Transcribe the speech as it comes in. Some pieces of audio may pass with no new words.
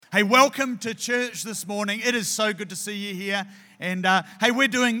Hey, welcome to church this morning. It is so good to see you here. And hey, we're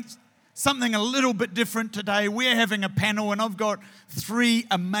doing something a little bit different today. We're having a panel, and I've got three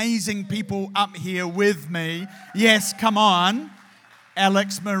amazing people up here with me. Yes, come on.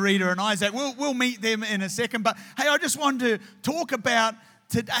 Alex, Marita, and Isaac. We'll meet them in a second. But hey, I just wanted to talk about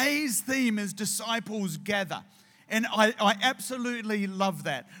today's theme is Disciples Gather. And I absolutely love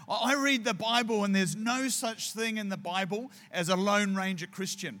that. I read the Bible, and there's no such thing in the Bible as a Lone Ranger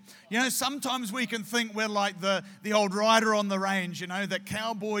Christian. You know, sometimes we can think we're like the old rider on the range, you know, that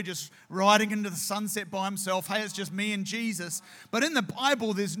cowboy just riding into the sunset by himself. Hey, it's just me and Jesus. But in the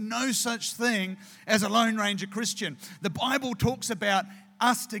Bible, there's no such thing as a Lone Ranger Christian. The Bible talks about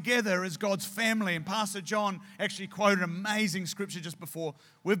us together as God's family. And Pastor John actually quoted an amazing scripture just before.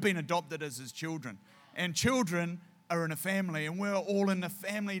 We've been adopted as his children. And children are in a family, and we're all in a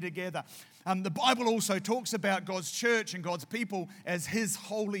family together. The Bible also talks about God's church and God's people as his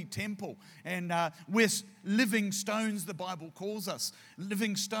holy temple. And we're living stones, the Bible calls us.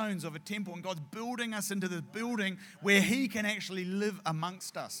 Living stones of a temple. And God's building us into this building where he can actually live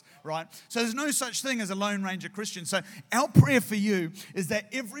amongst us, right? So there's no such thing as a Lone Ranger Christian. So our prayer for you is that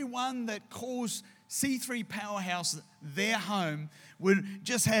everyone that calls C3 Powerhouse their home would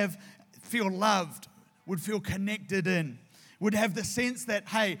just feel loved, would feel connected in, would have the sense that,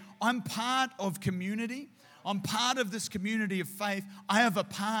 hey, I'm part of community. I'm part of this community of faith. I have a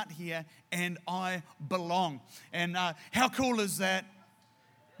part here and I belong. And how cool is that?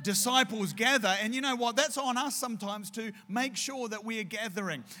 Disciples gather. And you know what? That's on us sometimes to make sure that we are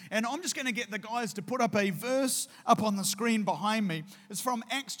gathering. And I'm just going to get the guys to put up a verse up on the screen behind me. It's from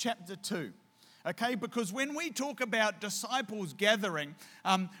Acts chapter 2. Okay, because when we talk about disciples gathering,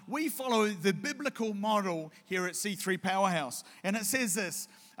 we follow the biblical model here at C3 Powerhouse. And it says this,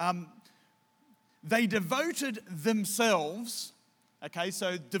 they devoted themselves,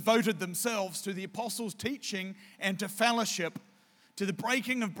 devoted themselves to the apostles' teaching and to fellowship, to the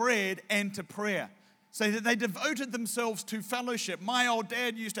breaking of bread and to prayer. So that they devoted themselves to fellowship. My old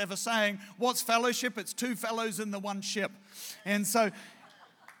dad used to have a saying, what's fellowship? It's two fellows in the one ship. And so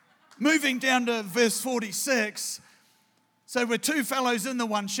moving down to verse 46, so we're two fellows in the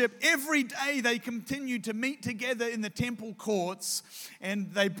one ship. Every day they continued to meet together in the temple courts,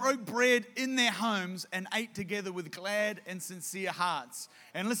 and they broke bread in their homes and ate together with glad and sincere hearts.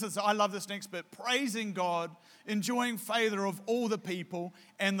 And listen, so I love this next bit. Praising God, enjoying favor of all the people,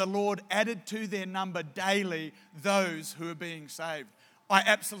 and the Lord added to their number daily those who are being saved. I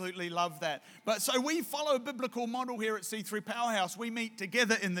absolutely love that. But so we follow a biblical model here at C3 Powerhouse. We meet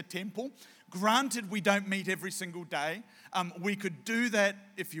together in the temple. Granted, we don't meet every single day. We could do that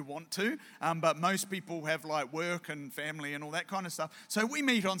if you want to, but most people have like work and family and all that kind of stuff. So we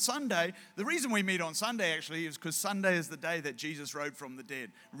meet on Sunday. The reason we meet on Sunday actually is because Sunday is the day that Jesus rose from the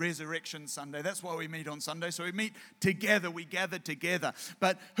dead. Resurrection Sunday. That's why we meet on Sunday. So we meet together. We gather together.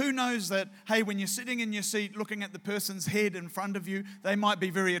 But who knows that, hey, when you're sitting in your seat looking at the person's head in front of you, they might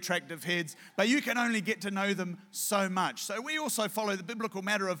be very attractive heads, but you can only get to know them so much. So we also follow the biblical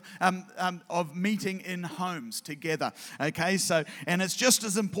matter of meeting in homes together. Okay, so, and it's just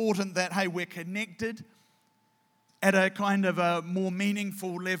as important that, hey, we're connected at a kind of a more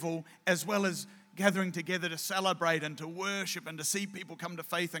meaningful level, as well as gathering together to celebrate and to worship and to see people come to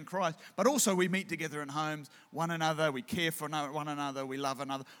faith in Christ. But also we meet together in homes, one another, we care for one another, we love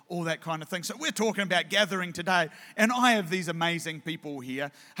another, all that kind of thing. So we're talking about gathering today, and I have these amazing people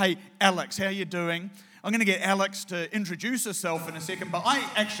here. Hey, Alex, how you doing? I'm going to get Alex to introduce herself in a second, but I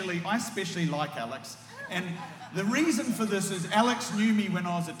especially like Alex. And the reason for this is Alex knew me when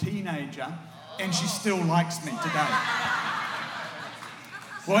I was a teenager, and she still likes me today.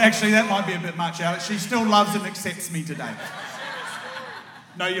 Well, actually, that might be a bit much, Alex. She still loves and accepts me today.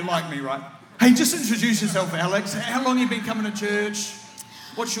 No, you like me, right? Hey, just introduce yourself, Alex. How long have you been coming to church?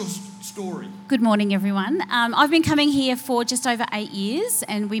 What's your story? Good morning, everyone. I've been coming here for just over 8 years,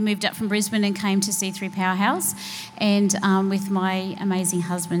 and we moved up from Brisbane and came to C3 Powerhouse, and with my amazing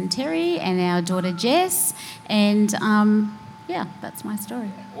husband Terry and our daughter Jess, and that's my story.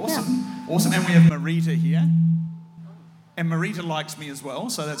 Awesome. And we have Marita here. And Marita likes me as well,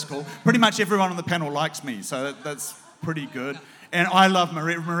 so that's cool. Pretty much everyone on the panel likes me, so that's pretty good. And I love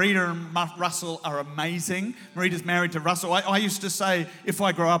Marita. Marita and Russell are amazing. Marita's married to Russell. I used to say, if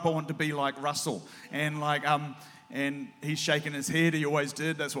I grow up, I want to be like Russell. And he's shaking his head. He always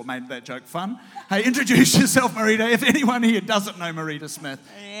did. That's what made that joke fun. Hey, introduce yourself, Marita. If anyone here doesn't know Marita Smith.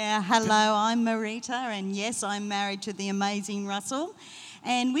 Yeah, hello, I'm Marita, and yes, I'm married to the amazing Russell.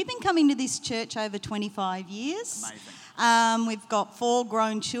 And we've been coming to this church over 25 years. Amazing. We've got 4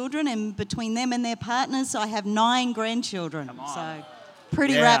 grown children, and between them and their partners, I have 9 grandchildren. Come on. So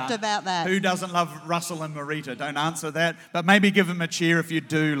pretty Yeah. rapt about that. Who doesn't love Russell and Marita? Don't answer that, but maybe give them a cheer if you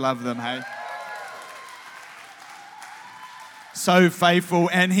do love them, hey? So faithful.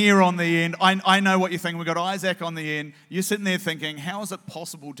 And here on the end, I know what you're thinking. We've got Isaac on the end. You're sitting there thinking, how is it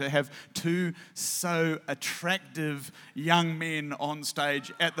possible to have two so attractive young men on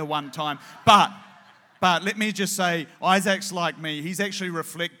stage at the one time? But let me just say, Isaac's like me. He's actually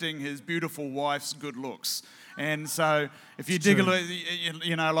reflecting his beautiful wife's good looks. And so if you dig a little,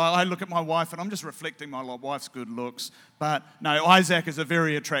 you know, like I look at my wife and I'm just reflecting my wife's good looks. But no, Isaac is a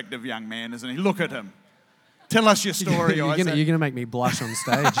very attractive young man, isn't he? Look at him. Tell us your story, Isaac. You're gonna make me blush on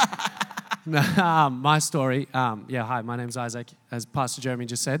stage. My story, hi, my name's Isaac, as Pastor Jeremy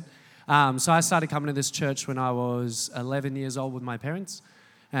just said. So I started coming to this church when I was 11 years old with my parents.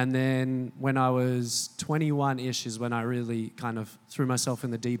 And then when I was 21-ish is when I really kind of threw myself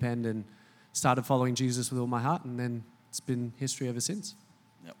in the deep end and started following Jesus with all my heart. And then it's been history ever since.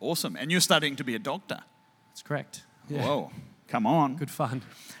 Awesome. And you're studying to be a doctor. That's correct. Yeah. Whoa, come on. Good fun.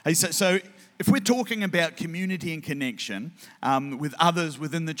 Hey, so if we're talking about community and connection with others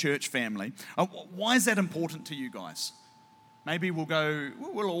within the church family, why is that important to you guys? Maybe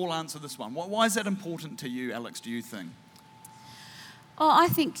we'll all answer this one. Why is that important to you, Alex, do you think? Oh, I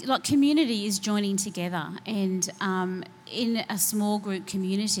think like community is joining together, and in a small group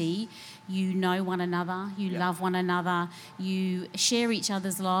community, you know one another, you love one another, you share each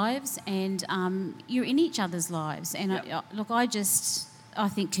other's lives, and you're in each other's lives. And I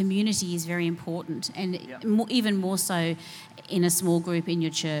think community is very important, and even more so in a small group in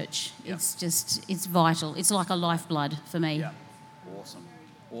your church. It's vital. It's like a lifeblood for me. Yeah,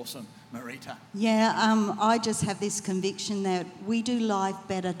 awesome. Marita? Yeah, I just have this conviction that we do life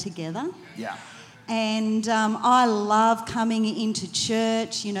better together. Yeah. And I love coming into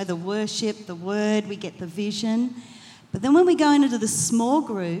church, you know, the worship, the word, we get the vision. But then when we go into the small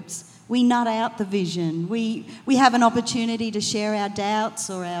groups, we nut out the vision. We have an opportunity to share our doubts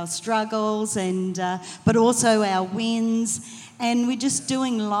or our struggles, and but also our wins. And we're just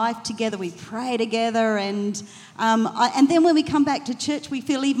doing life together. We pray together, and then when we come back to church, we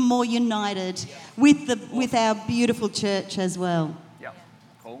feel even more united with our beautiful church as well. Yeah,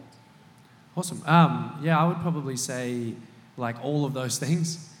 cool. Awesome. I would probably say like all of those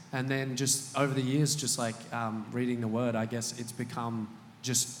things, and then just over the years, just like reading the Word, I guess it's become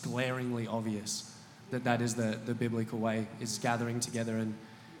just glaringly obvious that is the biblical way, is gathering together, and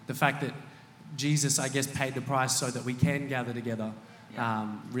the fact that Jesus, I guess, paid the price so that we can gather together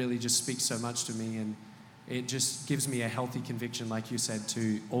really just speaks so much to me, and it just gives me a healthy conviction, like you said,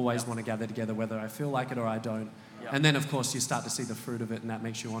 to always want to gather together, whether I feel like it or I don't. And then, of course, you start to see the fruit of it, and that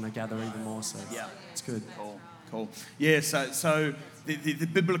makes you want to gather even more, so it's good. Cool. Yeah, so the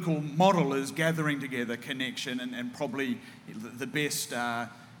biblical model is gathering together, connection, and probably the best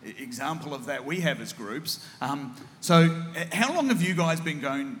example of that we have as groups. So how long have you guys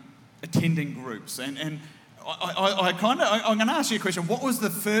been attending groups? And I'm going to ask you a question. What was the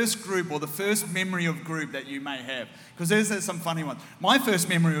first group or the first memory of group that you may have? Because there's some funny ones. My first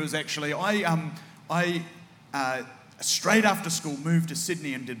memory was actually, I straight after school moved to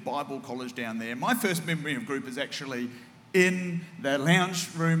Sydney and did Bible college down there. My first memory of group is actually in the lounge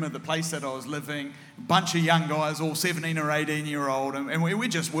room of the place that I was living, a bunch of young guys, all 17 or 18-year-old, and we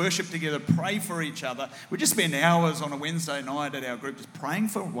just worship together, pray for each other. We just spend hours on a Wednesday night at our group just praying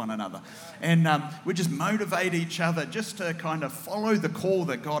for one another. And we just motivate each other just to kind of follow the call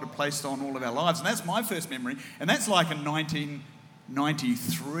that God had placed on all of our lives. And that's my first memory. And that's like in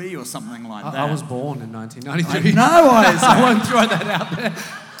 1993 or something like that. I was born in 1993. No, Isaac. I won't throw that out there.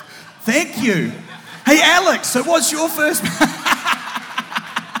 Thank you. Hey, Alex, so what's your first...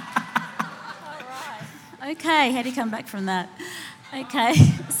 Okay, how do you come back from that? Okay,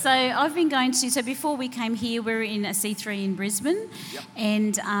 so I've been so before we came here, we were in a C3 in Brisbane,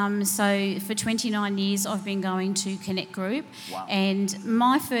 and so for 29 years I've been going to Connect Group, and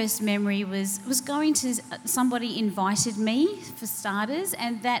my first memory was going to, somebody invited me for starters,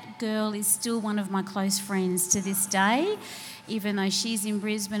 and that girl is still one of my close friends to this day, even though she's in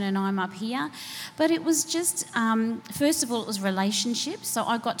Brisbane and I'm up here. But it was just, first of all, it was relationships. So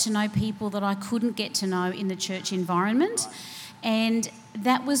I got to know people that I couldn't get to know in the church environment. And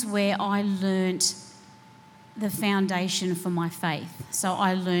that was where I learnt the foundation for my faith. So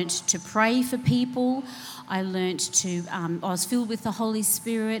I learnt to pray for people. I was filled with the Holy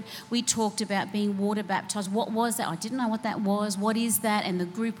Spirit. We talked about being water baptised. What was that? I didn't know what that was. What is that? And the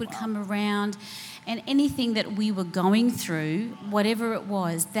group would come around. And anything that we were going through, whatever it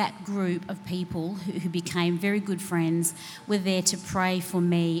was, that group of people who became very good friends were there to pray for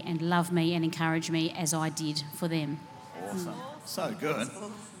me and love me and encourage me as I did for them. Awesome. So good. That's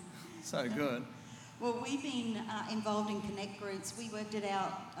awesome. So good. Well, we've been involved in Connect groups. We worked it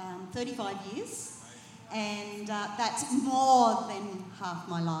out 35 years, and that's more than half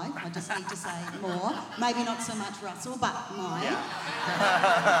my life. I just need to say more. Maybe not so much Russell, but mine.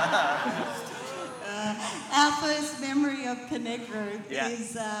 Our first memory of Connect group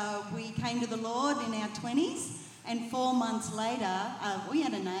is we came to the Lord in our 20s, and 4 months later, we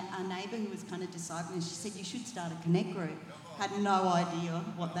had a neighbour who was kind of discipling, and she said, "You should start a Connect group." Had no idea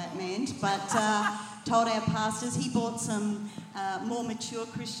what that meant, but told our pastors. He brought some more mature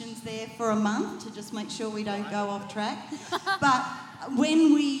Christians there for a month to just make sure we don't go off track. But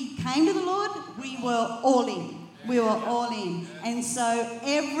when we came to the Lord, we were all in. We were all in. And so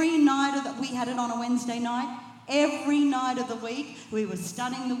every night we had it on a Wednesday night. Every night of the week, we were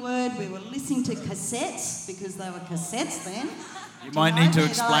studying the Word. We were listening to cassettes, because they were cassettes then. You might need to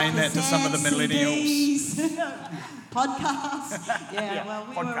explain that to some of the millennials. CDs, podcasts. Yeah, well,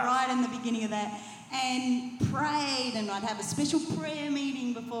 we were right in the beginning of that. And prayed, and I'd have a special prayer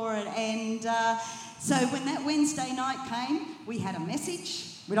meeting before it. And so when that Wednesday night came, we had a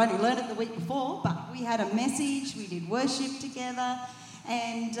message. We'd only learned it the week before, but we had a message. We did worship together.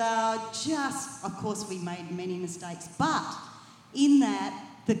 And of course, we made many mistakes. But in that,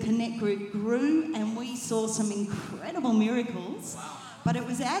 the Connect group grew, and we saw some incredible miracles. Wow. But it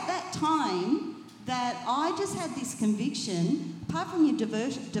was at that time that I just had this conviction, apart from your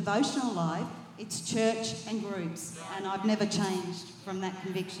devotional life, it's church and groups. And I've never changed from that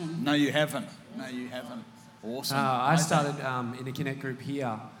conviction. No, you haven't. Awesome. I started in a Connect group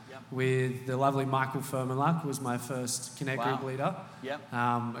here with the lovely Michael Furmanluck, who was my first Connect group leader. Yep.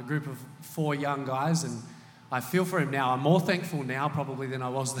 A group of 4 young guys, and I feel for him now. I'm more thankful now probably than I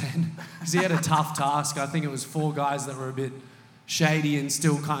was then, because he had a tough task. I think it was 4 guys that were a bit shady and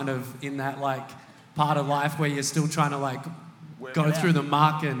still kind of in that like part of life where you're still trying to like go through the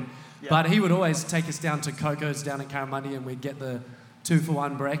muck. And but he would always take us down to Coco's down at Caramundi, and we'd get the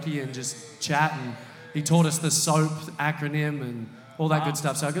 2-for-1 brekkie and just chat. And he taught us the SOAP acronym and all that good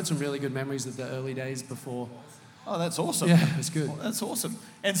stuff. So I got some really good memories of the early days before. Oh, that's awesome. Yeah, it was good. Well, that's awesome.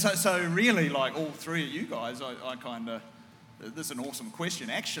 And so really, like all 3 of you guys, I kind of, this is an awesome question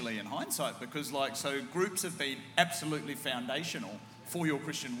actually in hindsight, because like, so groups have been absolutely foundational for your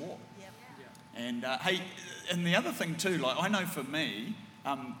Christian walk. Yep. And hey, and the other thing too, like I know for me,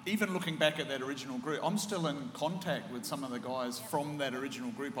 even looking back at that original group, I'm still in contact with some of the guys from that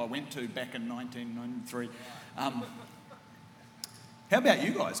original group I went to back in 1993. How about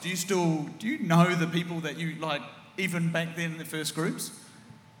you guys? Do you know the people that you like even back then in the first groups?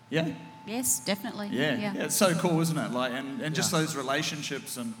 Yeah? Yes, definitely. Yeah. It's so cool, isn't it? Like, and just those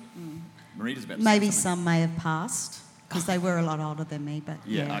relationships. And Marita's about to Maybe say some may have passed, because they were a lot older than me, but okay.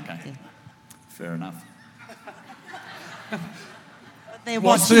 Yeah. Fair enough. They're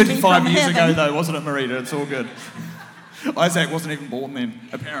Was watching me 35 from years heaven. ago though, wasn't it, Marita? It's all good. Isaac wasn't even born then,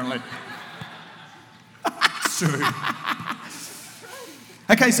 apparently. It's true.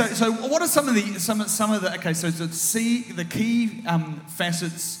 Okay, so what are some of the okay, so see the key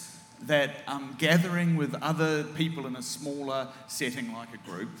facets that gathering with other people in a smaller setting like a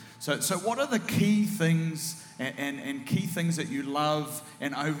group. So what are the key things and key things that you love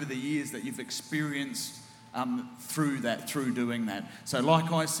and over the years that you've experienced through doing that? So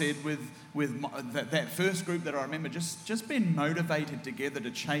like I said, with that first group that I remember, just being motivated together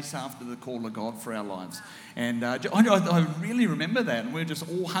to chase after the call of God for our lives. And I really remember that, and we're just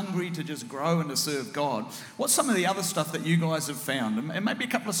all hungry to just grow and to serve God. What's some of the other stuff that you guys have found? And maybe a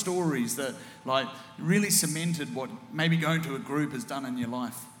couple of stories that like really cemented what maybe going to a group has done in your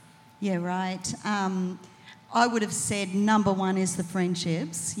life. Yeah, right. I would have said number one is the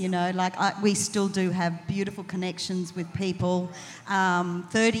friendships. You know, like we still do have beautiful connections with people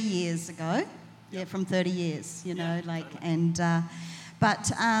 30 years ago. Yeah, from 30 years, you know, like, and,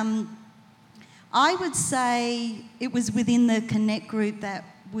 but I would say it was within the Connect group that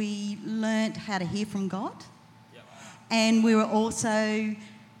we learnt how to hear from God. And we were also,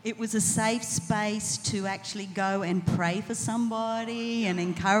 it was a safe space to actually go and pray for somebody and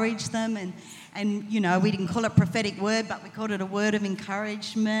encourage them. And you know, we didn't call it prophetic word, but we called it a word of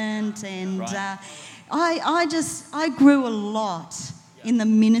encouragement. And right. I grew a lot in the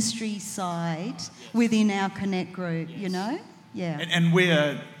ministry side within our Connect group, you know? Yeah. And we're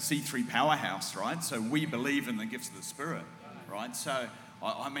a C3 powerhouse, right? So we believe in the gifts of the Spirit, right? So,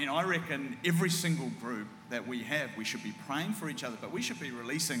 I mean, I reckon every single group that we have. We should be praying for each other, but we should be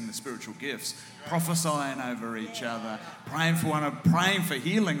releasing the spiritual gifts, prophesying over each other, praying for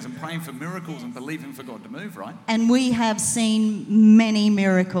healings and praying for miracles and believing for God to move, right? And we have seen many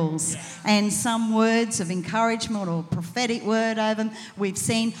miracles and some words of encouragement or prophetic word over them.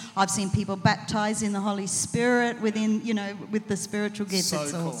 I've seen people baptized in the Holy Spirit with the spiritual gifts. So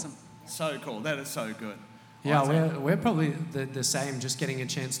it's cool. awesome. So cool. That is so good. Yeah, we're probably the same, just getting a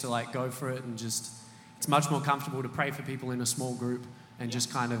chance to like go for it and just, it's much more comfortable to pray for people in a small group and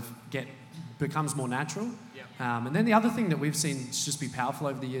just kind of becomes more natural. And then the other thing that we've seen just be powerful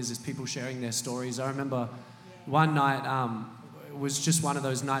over the years is people sharing their stories. I remember one night, it was just one of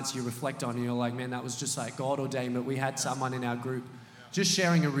those nights you reflect on and you're like, man, that was just like God ordained, but we had someone in our group just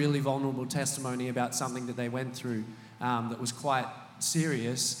sharing a really vulnerable testimony about something that they went through that was quite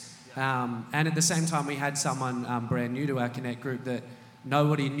serious. And at the same time, we had someone brand new to our Connect group that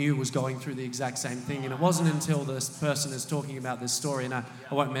nobody knew was going through the exact same thing. And it wasn't until this person is talking about this story, and I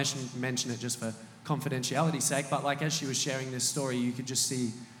won't mention it just for confidentiality's sake, but like as she was sharing this story, you could just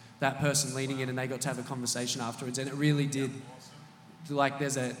see that person leaning in and they got to have a conversation afterwards. And it really did, like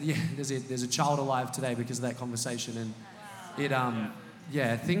there's a child alive today because of that conversation. And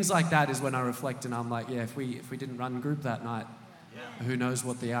it, things like that is when I reflect and I'm like, if we didn't run group that night, who knows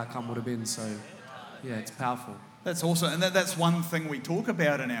what the outcome would have been. So yeah, it's powerful. That's awesome. And that's one thing we talk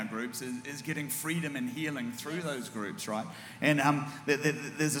about in our groups is getting freedom and healing through those groups, right? And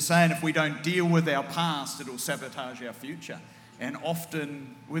there's a saying, if we don't deal with our past, it'll sabotage our future. And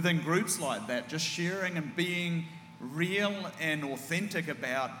often within groups like that, just sharing and being real and authentic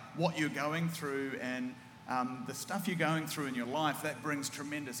about what you're going through and the stuff you're going through in your life, that brings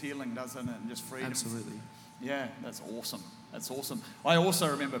tremendous healing, doesn't it? And just freedom. Absolutely. Yeah, that's awesome. That's awesome. I also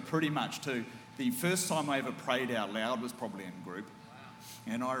remember pretty much too, the first time I ever prayed out loud was probably in group.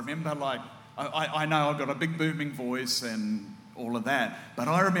 And I remember like, I know I've got a big booming voice and all of that, but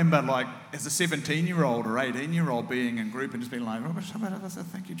I remember like as a 17-year-old or 18-year-old being in group and just being like,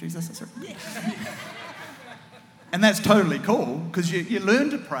 thank you, Jesus. And that's totally cool because you learn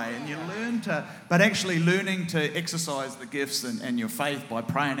to pray and you learn to, but actually learning to exercise the gifts and your faith by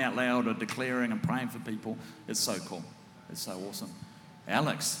praying out loud or declaring and praying for people is so cool. It's so awesome.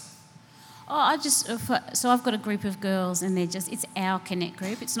 Alex. So I've got a group of girls and it's our Connect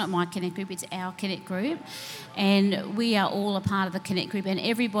group. It's not my Connect group, it's our Connect group. And we are all a part of the Connect group and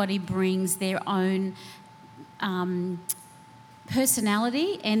everybody brings their own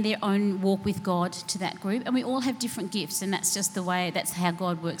personality and their own walk with God to that group, and we all have different gifts, and that's just the way, that's how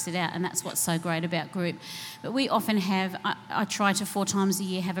God works it out, and that's what's so great about group. But we often have, I try to 4 times a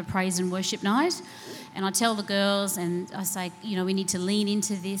year have a praise and worship night, and I tell the girls and I say, we need to lean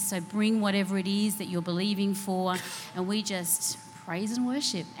into this, so bring whatever it is that you're believing for, and we just praise and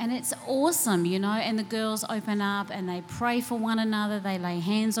worship, and it's awesome, and the girls open up and they pray for one another, they lay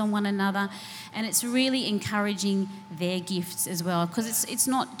hands on one another, and it's really encouraging their gifts as well, because it's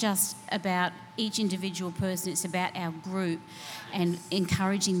not just about each individual person, it's about our group and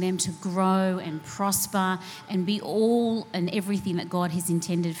encouraging them to grow and prosper and be all and everything that God has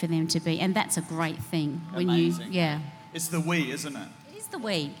intended for them to be, and that's a great thing. Amazing. It's the we, isn't it? It is the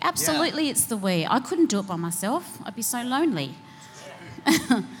we. Absolutely, It's the we. I couldn't do it by myself. I'd be so lonely.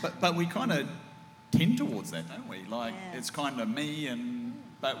 But we kind of tend towards that, don't we? It's kind of me,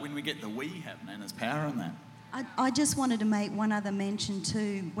 but when we get the we happening, there's power in that. I just wanted to make one other mention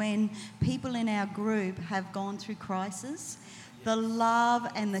too. When people in our group have gone through crisis, the love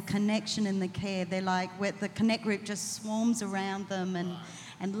and the connection and the care, they're like, where the Connect group just swarms around them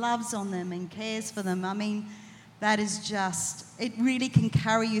and loves on them and cares for them. I mean, that is just, it really can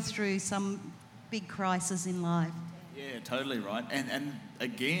carry you through some big crisis in life. Yeah, totally right. And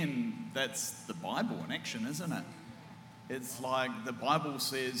again, that's the Bible in action, isn't it? It's like the Bible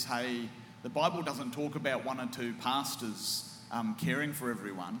says, the Bible doesn't talk about 1 or 2 pastors caring for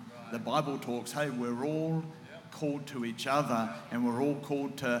everyone. The Bible talks, we're all called to each other and we're all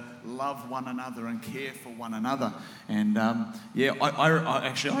called to love one another and care for one another. And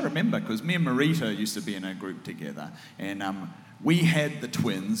I remember, because me and Marita used to be in a group together, and we had the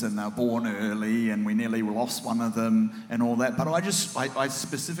twins and they were born early and we nearly lost one of them and all that. But I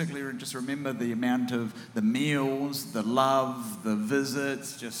specifically just remember the amount of the meals, the love, the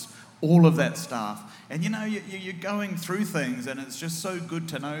visits, just all of that stuff. And you're going through things and it's just so good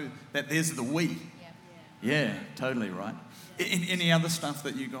to know that there's the we. Yeah, totally right. Any other stuff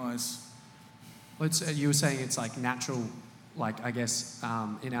that you guys... Well, you were saying it's like natural,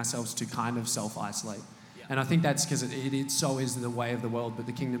 in ourselves to kind of self-isolate. And I think that's because it so is the way of the world, but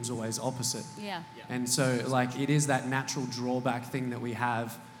the kingdom's always opposite. Yeah. And so, it is that natural drawback thing that we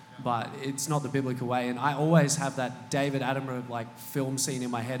have but it's not the biblical way. And I always have that David Attenborough like film scene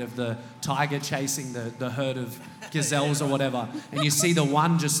in my head of the tiger chasing the herd of gazelles or whatever, and you see the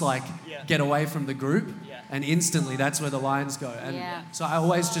one just like get away from the group, and instantly that's where the lions go. And so I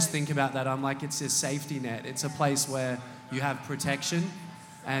always just think about that. I'm like, it's a safety net. It's a place where you have protection.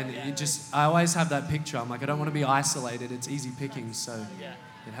 And I always have that picture. I'm like, I don't want to be isolated. It's easy pickings, so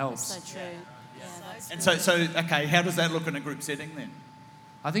it helps. That's so true. And so, okay, how does that look in a group setting then?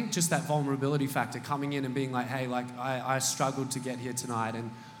 I think just that vulnerability factor, coming in and being like, hey, like I struggled to get here tonight and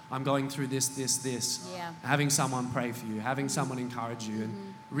I'm going through this. Yeah. Having someone pray for you, having someone encourage you.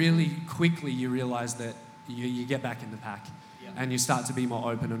 And really quickly you realise that you get back in the pack and you start to be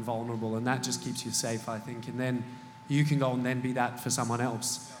more open and vulnerable, and that just keeps you safe, I think. And then you can go and then be that for someone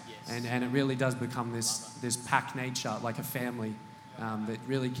else. And it really does become this pack nature, like a family, that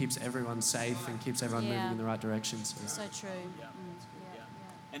really keeps everyone safe and keeps everyone moving in the right direction. So true.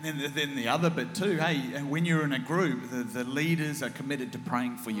 And then the other bit too, hey, when you're in a group, the leaders are committed to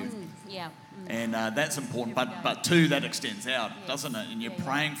praying for you. And that's important. But too, that extends out, doesn't it? And you're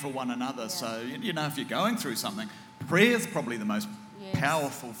praying for one another. So, you know, if you're going through something, prayer is probably the most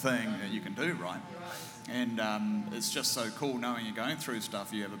powerful thing that you can do, right? And it's just so cool knowing you're going through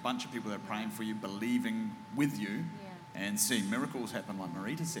stuff. You have a bunch of people that are praying for you, believing with you, and seeing miracles happen, like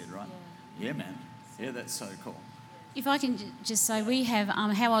Marita said, right? Yeah, man. Yeah, that's so cool. If I can just say, we have,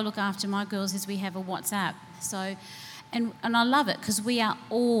 how I look after my girls is we have a WhatsApp. So, and I love it because we are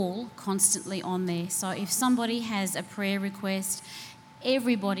all constantly on there. So if somebody has a prayer request,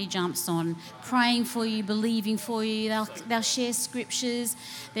 everybody jumps on, praying for you, believing for you. They'll share scriptures.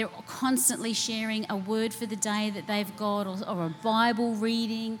 They're constantly sharing a word for the day that they've got, or a Bible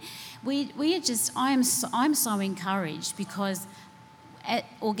reading. We are just, I'm so encouraged because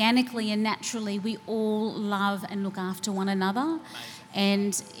organically and naturally we all love and look after one another.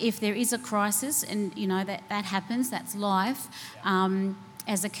 And if there is a crisis, and you know that happens, that's life,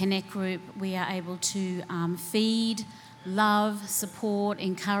 as a Connect group we are able to feed, love, support,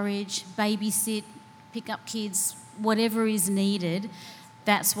 encourage, babysit, pick up kids, whatever is needed.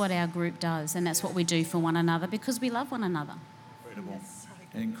 That's what our group does, and that's what we do for one another because we love one another.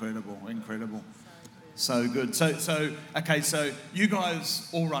 Incredible. So good. So you guys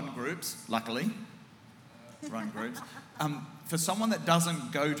all run groups, luckily. For someone that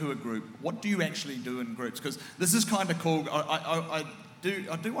doesn't go to a group, what do you actually do in groups? Because this is kind of cool. I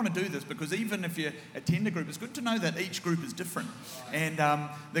do want to do this because even if you attend a group, it's good to know that each group is different. And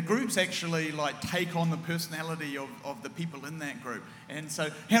the groups actually like take on the personality of the people in that group. And so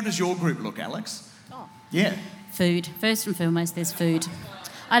how does your group look, Alex? Yeah. Food. First and foremost, there's food.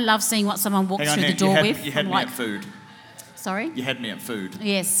 I love seeing what someone walks through the door with. You had me at food. Sorry? You had me at food.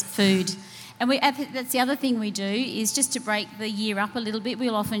 Yes, food. And that's the other thing we do is just to break the year up a little bit.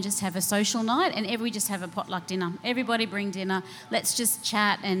 We'll often just have a social night and we just have a potluck dinner. Everybody bring dinner. Let's just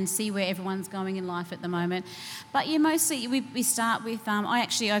chat and see where everyone's going in life at the moment. But mostly we start with, I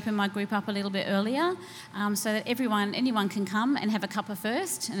actually open my group up a little bit earlier so that anyone can come and have a cuppa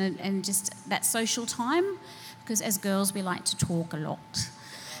first and just that social time, because as girls we like to talk a lot.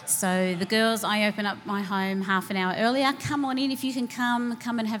 So the girls, I open up my home half an hour earlier. Come on in if you can come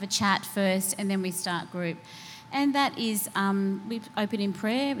and have a chat first, and then we start group. And that is, we open in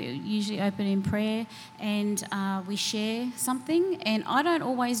prayer. We usually open in prayer, and we share something. And I don't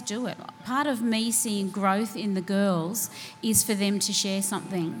always do it. Part of me seeing growth in the girls is for them to share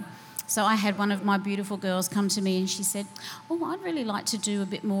something. So I had one of my beautiful girls come to me and she said, I'd really like to do a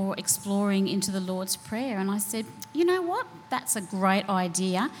bit more exploring into the Lord's Prayer. And I said, you know what? That's a great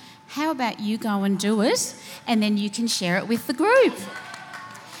idea. How about you go and do it and then you can share it with the group?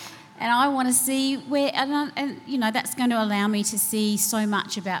 And I want to see where, and that's going to allow me to see so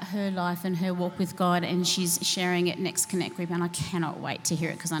much about her life and her walk with God, and she's sharing it next Connect group, and I cannot wait to hear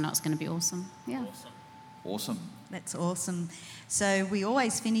it because I know it's going to be awesome. Yeah. Awesome. That's awesome. So we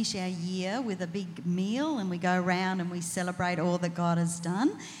always finish our year with a big meal, and we go around and we celebrate all that God has done.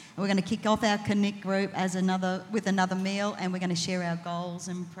 And we're going to kick off our Connect group with another meal, and we're going to share our goals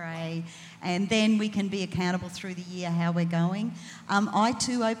and pray. And then we can be accountable through the year how we're going. I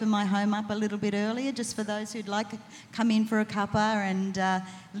too open my home up a little bit earlier, just for those who'd like to come in for a cuppa and a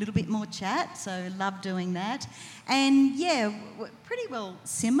little bit more chat. So love doing that. And yeah, we're pretty well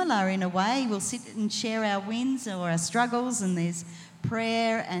similar in a way. We'll sit and share our wins or our struggles, and there's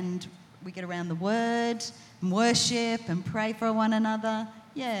prayer, and we get around the Word and worship and pray for one another.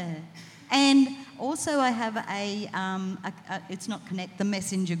 Yeah. And also I have it's not Connect, the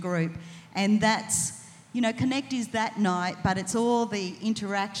Messenger group. And that's Connect is that night, but it's all the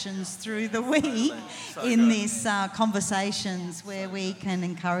interactions through the week in this conversations where we can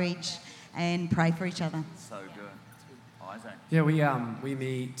encourage and pray for each other. So good. Isaac? Yeah, we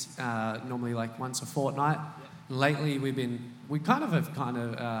meet normally like once a fortnight. Lately, we kind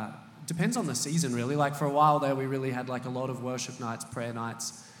of depends on the season really. Like for a while there, we really had like a lot of worship nights, prayer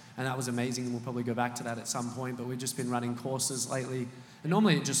nights, and that was amazing. And we'll probably go back to that at some point. But we've just been running courses lately, and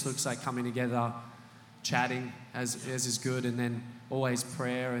normally it just looks like coming together, chatting as is good, and then always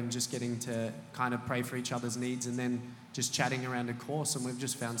prayer and just getting to kind of pray for each other's needs, and then just chatting around a course. And we've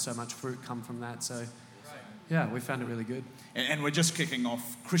just found so much fruit come from that. So yeah, we found it really good. And we're just kicking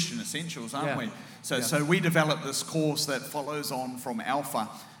off Christian Essentials, aren't we? Yeah. So we developed this course that follows on from Alpha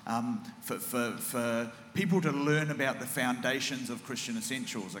for people to learn about the foundations of Christian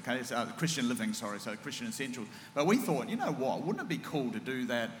Essentials, okay? So, Christian living, so Christian Essentials. But we thought, you know what, wouldn't it be cool to do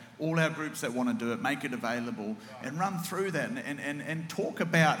that? All our groups that want to do it, make it available and run through that and talk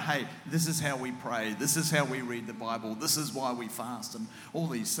about, hey, this is how we pray, this is how we read the Bible, this is why we fast, and all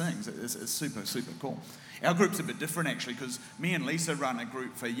these things. It's super, super cool. Our group's a bit different actually, because me and Lisa run a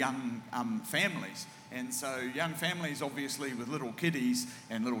group for young families. And so young families, obviously, with little kiddies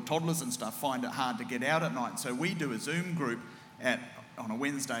and little toddlers and stuff, find it hard to get out at night. So we do a Zoom group on a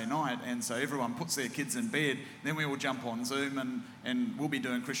Wednesday night, and so everyone puts their kids in bed. Then we all jump on Zoom, and we'll be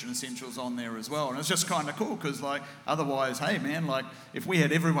doing Christian Essentials on there as well. And it's just kind of cool, because like otherwise, hey man, like if we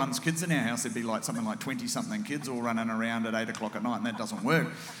had everyone's kids in our house, it'd be like something like 20-something kids all running around at 8 o'clock at night, and that doesn't work.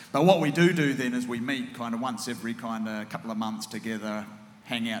 But what we do then is we meet kind of once every kind of couple of months together,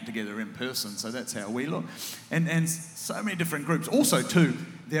 hang out together in person. So that's how we look. And so many different groups. Also too,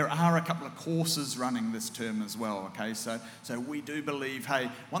 there are a couple of courses running this term as well, okay? So we do believe, hey,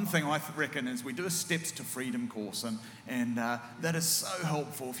 one thing I reckon is we do a Steps to Freedom course, and that is so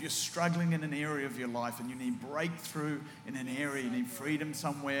helpful. If you're struggling in an area of your life and you need breakthrough in an area, you need freedom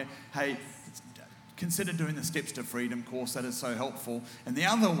somewhere, hey, consider doing the Steps to Freedom course. That is so helpful. And the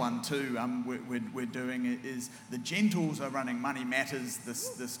other one too we're doing is the Gentles are running Money Matters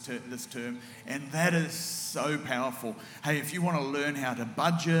this term, and that is so powerful. Hey, if you want to learn how to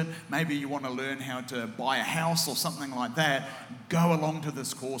budget, maybe you want to learn how to buy a house or something like that, go along to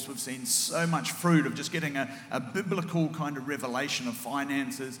this course. We've seen so much fruit of just getting a biblical kind of revelation of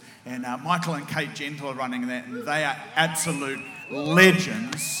finances, and Michael and Kate Gentle are running that, and they are absolute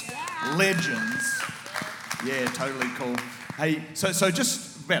legends. Yeah, totally cool. Hey, so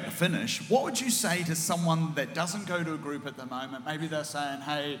just about to finish, what would you say to someone that doesn't go to a group at the moment? Maybe they're saying,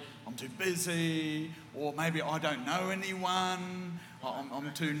 hey, I'm too busy, or maybe I don't know anyone,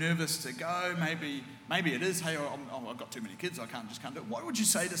 I'm too nervous to go. Maybe it is, hey, I've got too many kids, I can't do it. What would you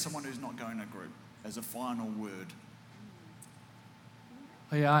say to someone who's not going to a group as a final word?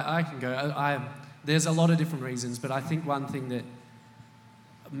 Oh, yeah, I can go. There's a lot of different reasons, but I think one thing that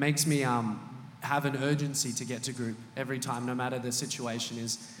makes me have an urgency to get to group every time, no matter the situation,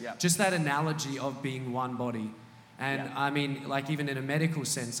 is just that analogy of being one body. And I mean, like even in a medical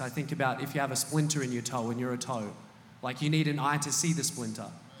sense, I think about if you have a splinter in your toe and you're a toe, like you need an eye to see the splinter.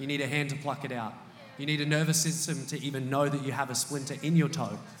 You need a hand to pluck it out. You need a nervous system to even know that you have a splinter in your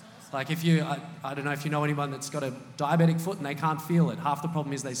toe. Like if you, I don't know if you know anyone that's got a diabetic foot and they can't feel it. Half the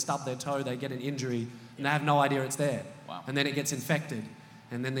problem is they stub their toe, they get an injury, and they have no idea it's there. Wow. And then it gets infected.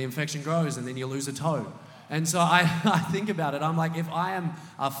 And then the infection grows, and then you lose a toe. And so I think about it. I'm like, if I am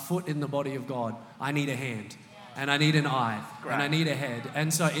a foot in the body of God, I need a hand, and I need an eye, and I need a head.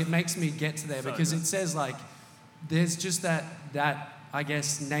 And so it makes me get to there, because it says like, there's just that I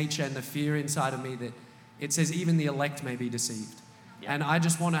guess nature and the fear inside of me that it says even the elect may be deceived. Yeah. And I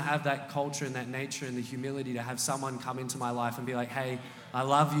just want to have that culture and that nature and the humility to have someone come into my life and be like, hey, I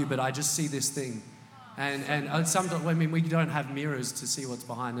love you, but I just see this thing. And sometimes, I mean, we don't have mirrors to see what's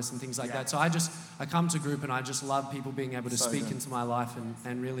behind us and things like that. So I come to group and I just love people being able to speak into my life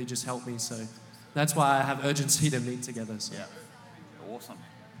and really just help me. So that's why I have urgency to meet together. So. Yeah, awesome.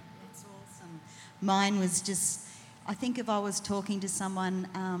 It's awesome. Mine was just, I think if I was talking to someone,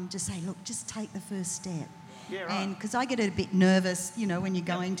 just say, look, just take the first step. Yeah, right. And because I get a bit nervous, when you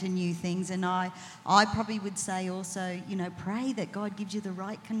go into new things, and I probably would say also, pray that God gives you the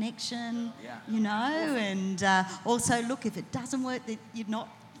right connection, and also look, if it doesn't work, that you're not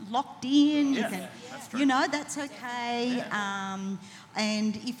locked in. Yeah, you can, that's true. that's okay. Yeah.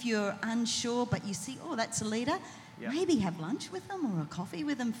 And if you're unsure, but you see, oh, that's a leader. Yeah. Maybe have lunch with them or a coffee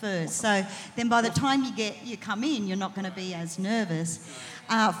with them first. So then by the time you come in, you're not going to be as nervous.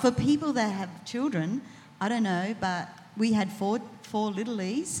 For people that have children, I don't know, but we had four little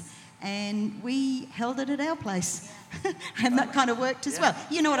E's, and we held it at our place. And that kind of worked as well.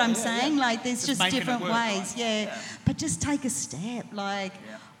 You know what I'm saying? Like, there's just making it different work, ways, right? But just take a step, like,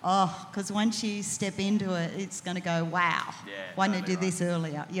 because once you step into it, it's going to go, wow, why didn't I do this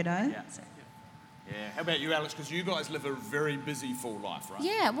earlier, you know? Yeah. Yeah. How about you, Alex? Because you guys live a very busy, full life, right?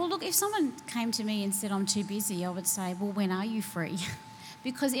 Yeah, well, look, if someone came to me and said, I'm too busy, I would say, well, when are you free?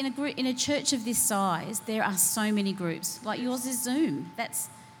 Because in a church of this size, there are so many groups. Like yours is Zoom. That's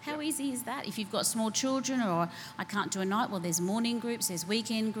how easy is that? If you've got small children, or I can't do a night, well, there's morning groups, there's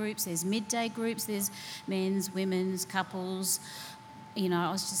weekend groups, there's midday groups, there's men's, women's, couples. You know,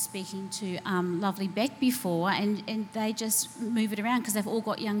 I was just speaking to lovely Beck before, and they just move it around because they've all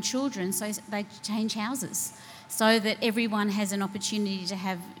got young children, so they change houses so that everyone has an opportunity to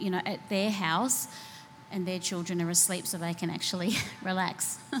have, you know, at their house, and their children are asleep so they can actually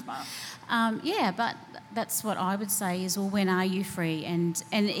relax. But that's what I would say is, well, when are you free? And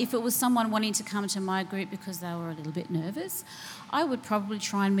if it was someone wanting to come to my group because they were a little bit nervous, I would probably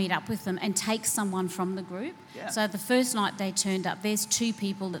try and meet up with them and take someone from the group. Yeah. So the first night they turned up, there's 2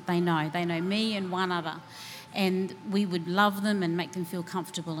 people that they know. They know me and one other. And we would love them and make them feel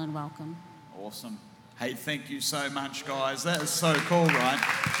comfortable and welcome. Awesome. Hey, thank you so much, guys. That is so cool, right?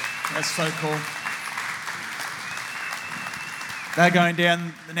 That's so cool. They're going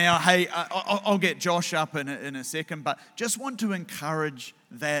down now. Hey, I'll get Josh up in a second, but just want to encourage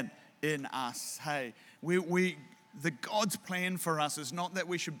that in us. Hey, the God's plan for us is not that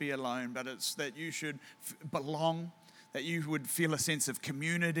we should be alone, but it's that you should belong, that you would feel a sense of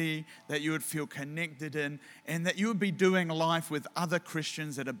community, that you would feel connected in, and that you would be doing life with other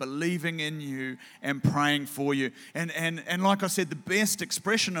Christians that are believing in you and praying for you. And like I said, the best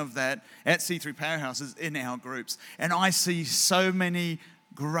expression of that at C3 Powerhouse is in our groups. And I see so many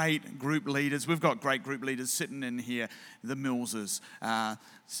great group leaders. We've got great group leaders sitting in here, the Millses,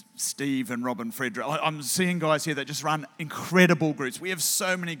 Steve and Robin Frederick. I'm seeing guys here that just run incredible groups. We have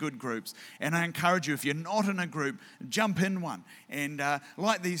so many good groups. And I encourage you, if you're not in a group, jump in one. And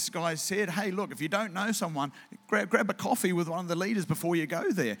like these guys said, hey, look, if you don't know someone, grab a coffee with one of the leaders before you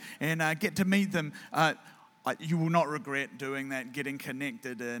go there and get to meet them. You will not regret doing that, getting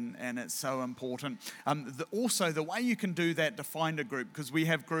connected, and it's so important. Also, the way you can do that to find a group, because we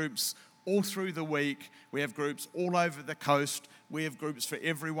have groups all through the week, we have groups all over the coast, we have groups for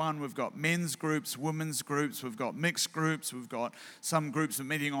everyone. We've got men's groups, women's groups, we've got mixed groups, we've got some groups are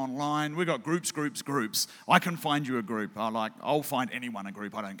meeting online, we've got groups. I can find you a group. I'll find anyone a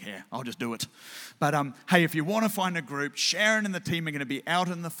group, I don't care. I'll just do it. But hey, if you want to find a group, Sharon and the team are going to be out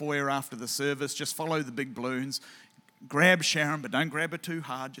in the foyer after the service. Just follow the big balloons. Grab Sharon, but don't grab her too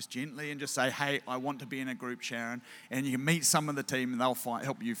hard, just gently, and just say, hey, I want to be in a group, Sharon. And you can meet some of the team and they'll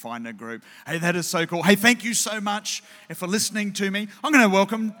help you find a group. Hey, that is so cool. Hey, thank you so much for listening to me. I'm going to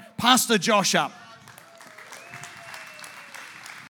welcome Pastor Josh up.